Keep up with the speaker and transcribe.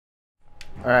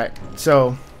Alright,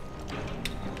 so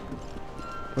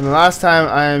from the last time,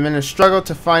 I'm in a struggle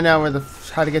to find out where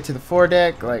how to get to the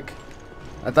foredeck. Like,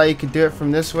 I thought you could do it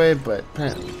from this way, but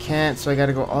apparently you can't, so I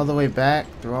gotta go all the way back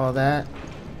through all that.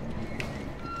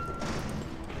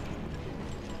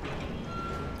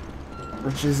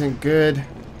 Which isn't good.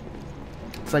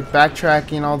 It's like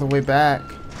backtracking all the way back.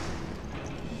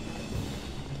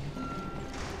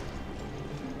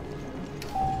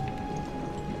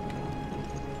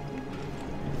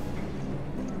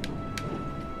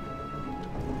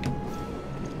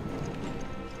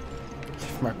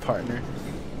 My partner.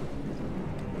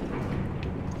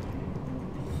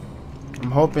 I'm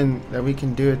hoping that we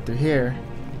can do it through here.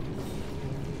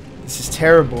 This is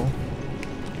terrible.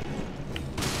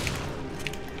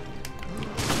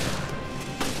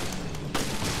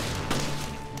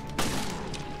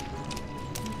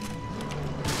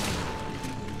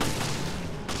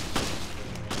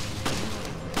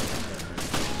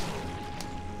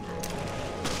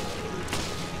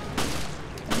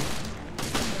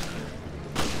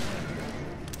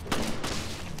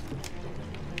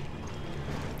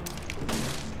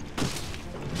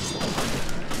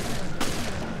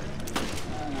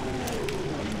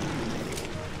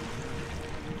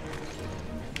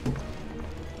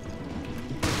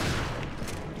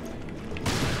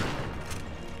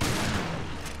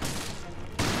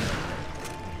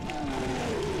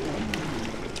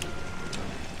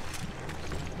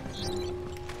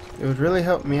 It would really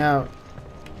help me out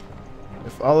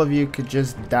if all of you could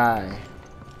just die.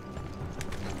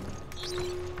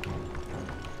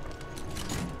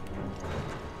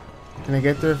 Can I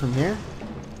get through it from here?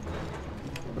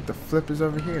 What the flip is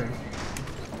over here?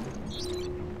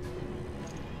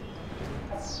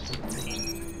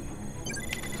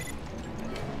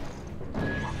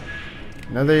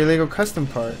 Another illegal custom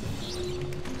part.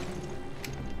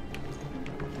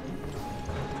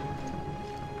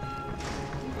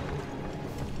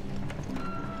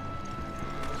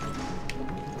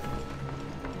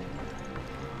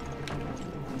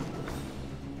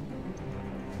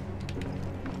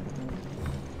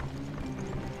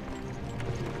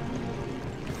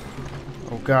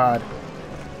 Oh God.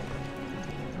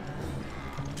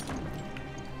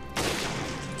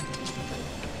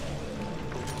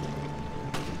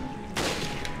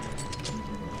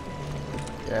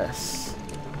 Yes.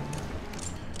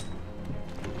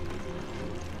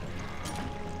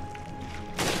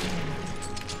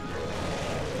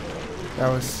 That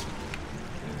was...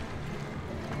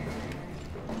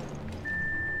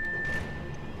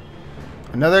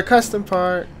 another custom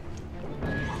part.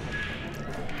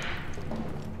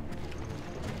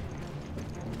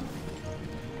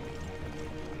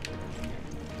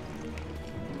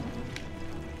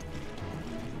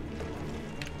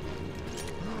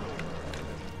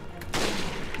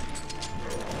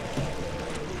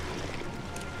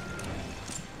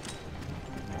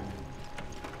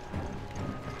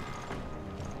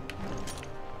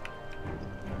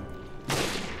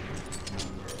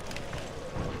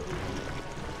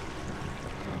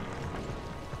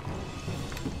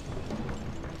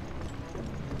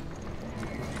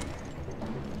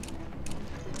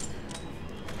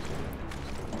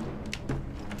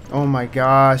 Oh my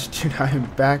gosh, dude, I am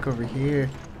back over here.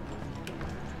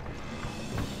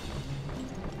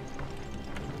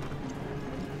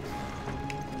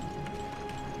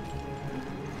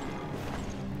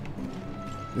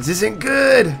 This isn't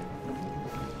good.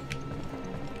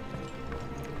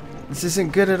 This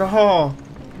isn't good at all.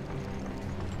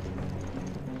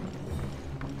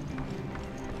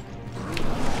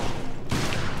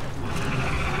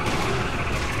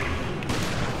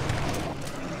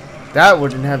 That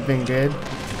wouldn't have been good.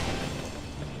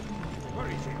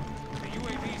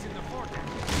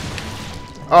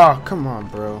 Oh, come on,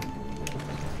 bro.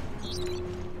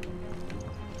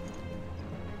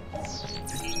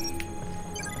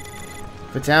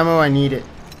 If it's ammo, I need it.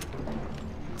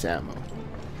 It's ammo.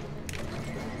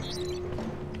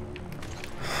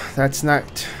 That's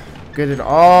not good at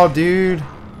all, dude.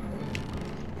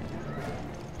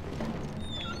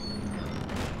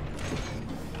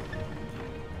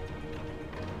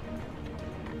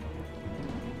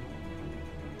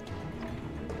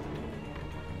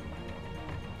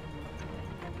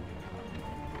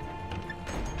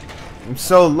 I'm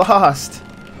so lost.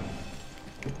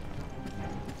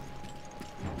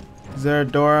 Is there a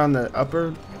door on the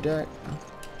upper deck?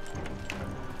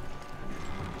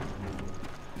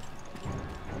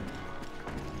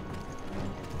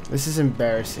 This is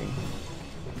embarrassing.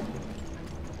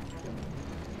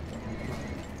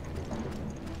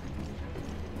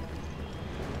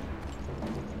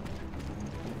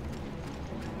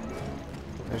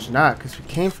 there's not, because we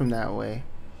came from that way.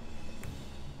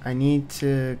 I need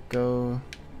to go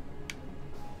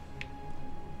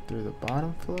through the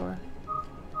bottom floor.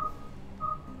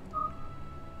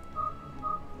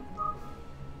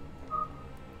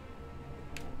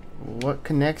 What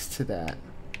connects to that?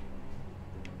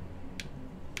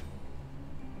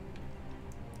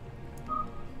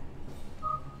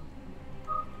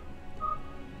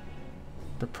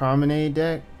 The promenade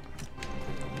deck?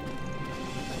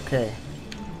 Okay.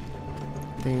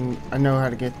 I know how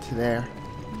to get to there.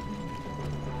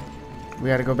 We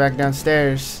gotta go back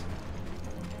downstairs.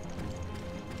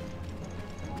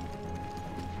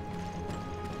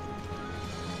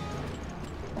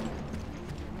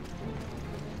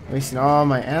 Wasting all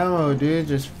my ammo, dude.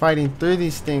 Just fighting through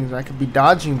these things. I could be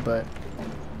dodging, but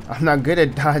I'm not good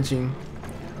at dodging.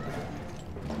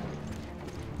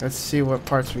 Let's see what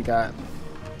parts we got.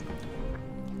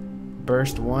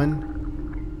 Burst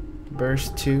 1.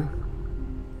 Burst 2.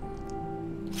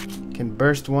 Can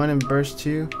burst 1 and burst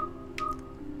 2.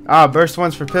 Ah, burst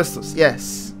 1's for pistols.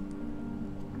 Yes.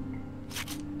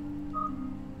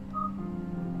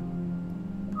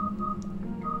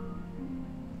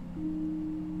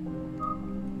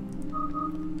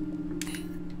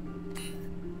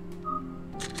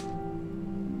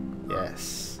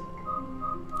 Yes.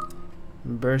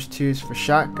 And burst 2's for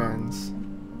shotguns.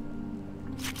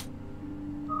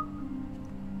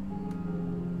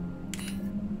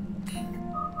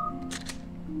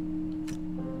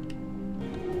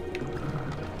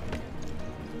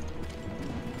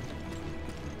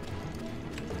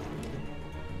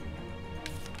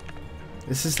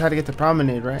 This is how to get the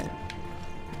promenade, right?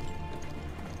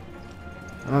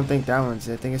 I don't think that one's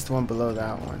it. I think it's the one below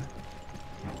that one.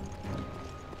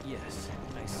 Yes,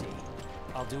 I see.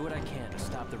 I'll do what I can to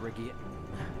stop the Regia.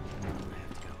 I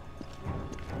have to go.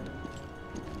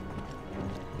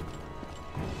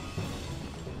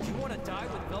 Do you want to die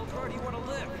with Veltro or do you want to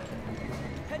live?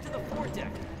 Head to the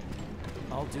foredeck.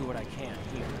 I'll do what I can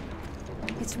here.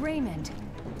 It's Raymond.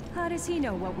 How does he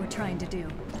know what we're trying to do?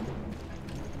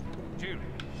 Jill,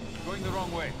 going the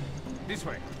wrong way. This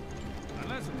way.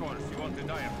 Unless, of course, you want to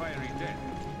die a fiery death.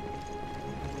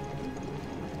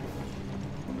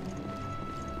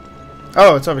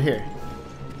 Oh, it's over here.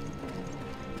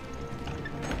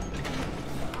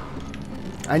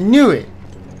 I knew it.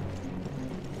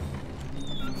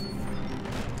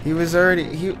 He was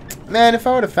already... Man, if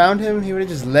I would have found him, he would have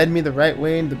just led me the right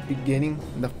way in the beginning.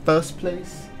 In the first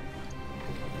place.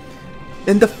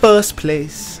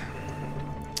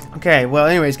 Okay, well,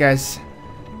 anyways, guys,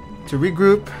 to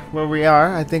regroup where we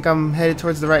are, I think I'm headed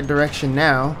towards the right direction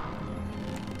now.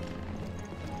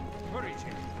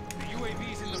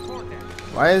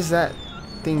 Why is that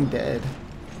thing dead?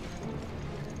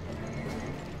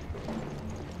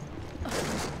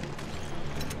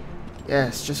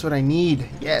 Yes, just what I need.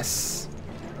 Yes.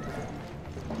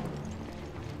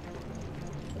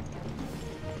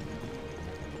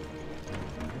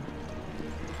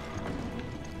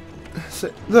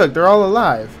 So, look, they're all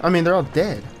alive. I mean, they're all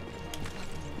dead.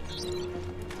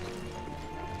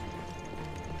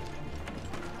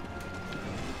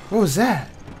 What was that?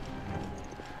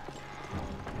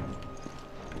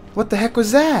 What the heck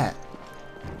was that?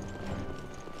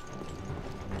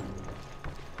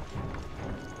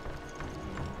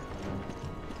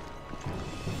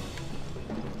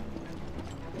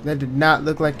 That did not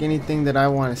look like anything that I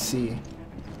want to see.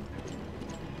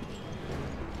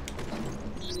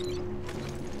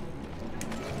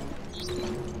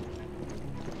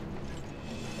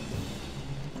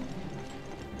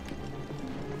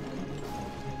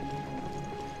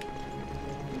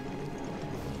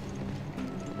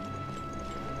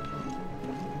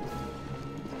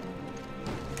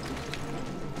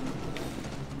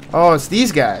 Oh, it's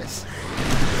these guys.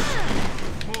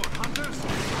 More hunters?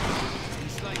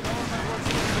 It's like all my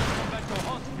words come back to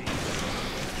haunt me.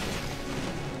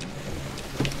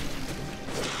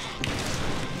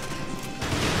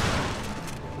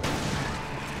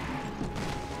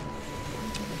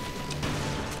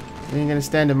 You ain't gonna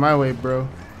stand in my way, bro.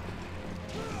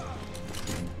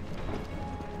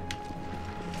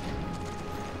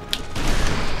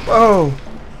 Whoa!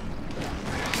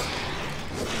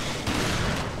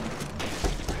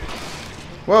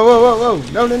 Whoa, whoa, whoa,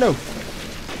 whoa! No, no, no!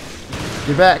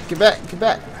 Get back, get back, get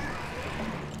back!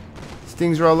 These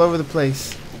things are all over the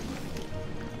place.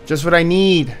 Just what I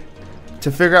need to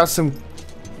figure out some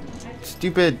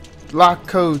stupid lock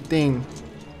code thing.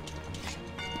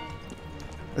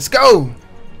 Let's go!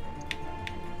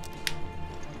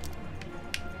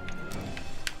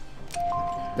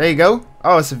 There you go.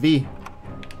 Oh, it's a V.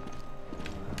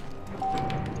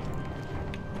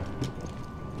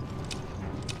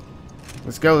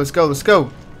 Let's go, let's go, let's go.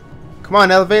 Come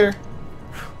on, elevator.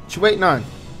 What you waiting on?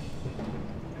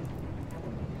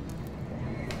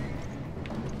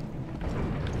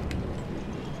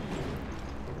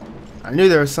 I knew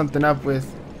there was something up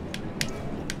with...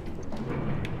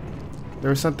 There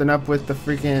was something up with the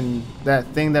freaking... that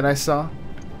thing that I saw.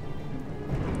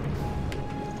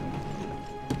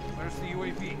 Where's the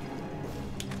UAV?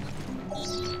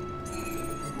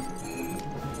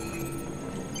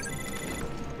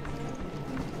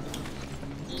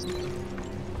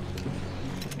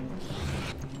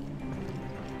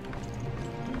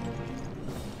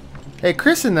 Hey,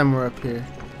 Chris and them were up here.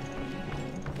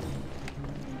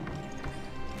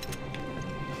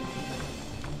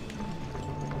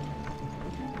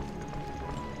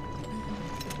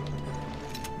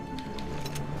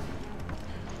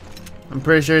 I'm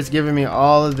pretty sure it's giving me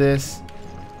all of this.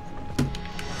 I'm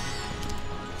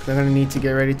gonna need to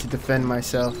get ready to defend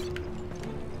myself.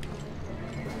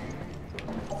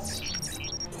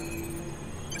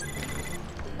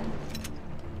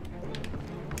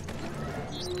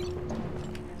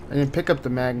 I didn't pick up the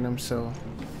Magnum, so...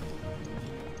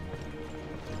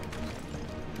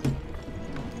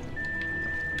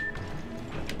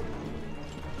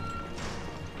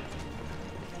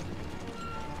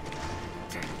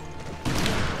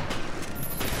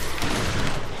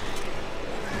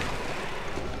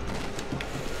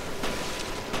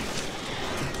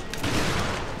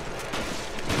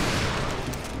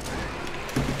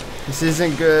 This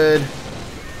isn't good.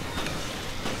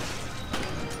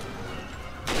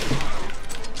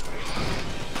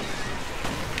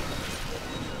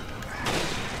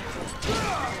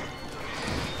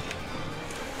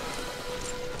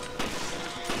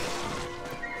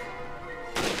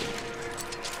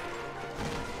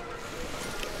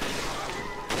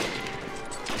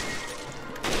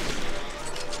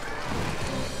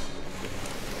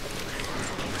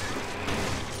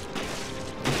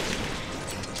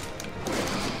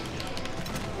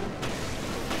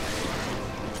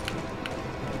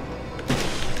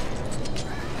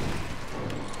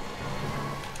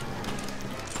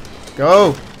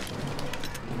 Go!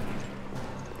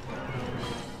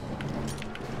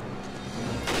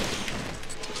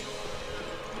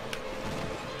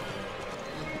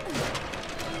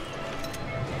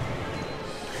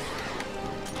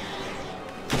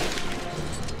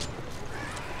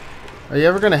 Are you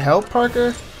ever gonna help,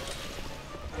 Parker?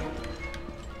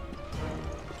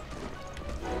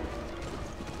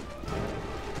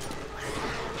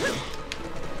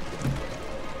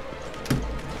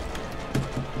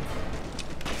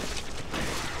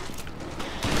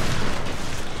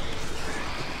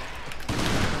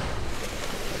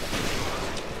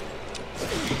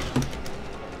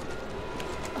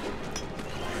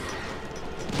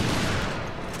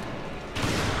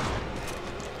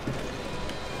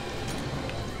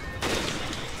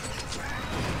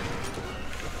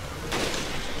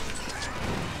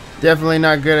 Definitely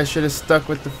not good. I should have stuck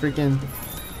with the freaking...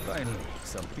 Finally,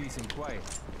 some peace and quiet.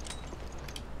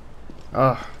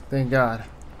 Oh, thank God.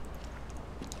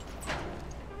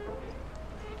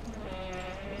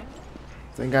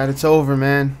 Thank God it's over,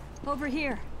 man. Over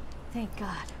here. Thank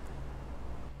God.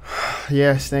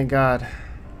 Yes, thank God.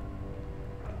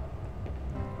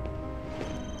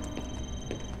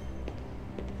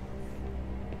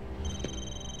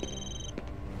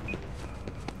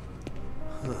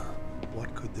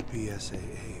 What could the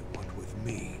B.S.A.A. want with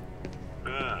me?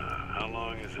 How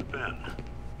long has it been?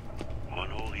 1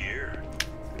 whole year?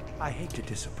 I hate to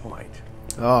disappoint,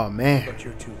 Oh, man. but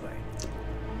you're too late.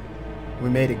 We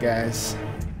made it, guys.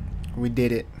 We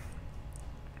did it.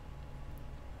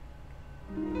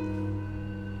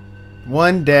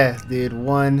 One death, dude.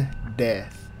 One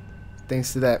death.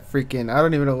 Thanks to that freaking... I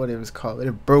don't even know what it was called.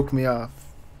 It broke me off.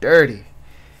 Dirty.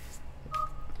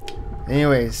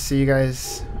 Anyways, see you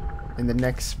guys in the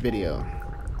next video.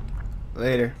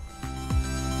 Later.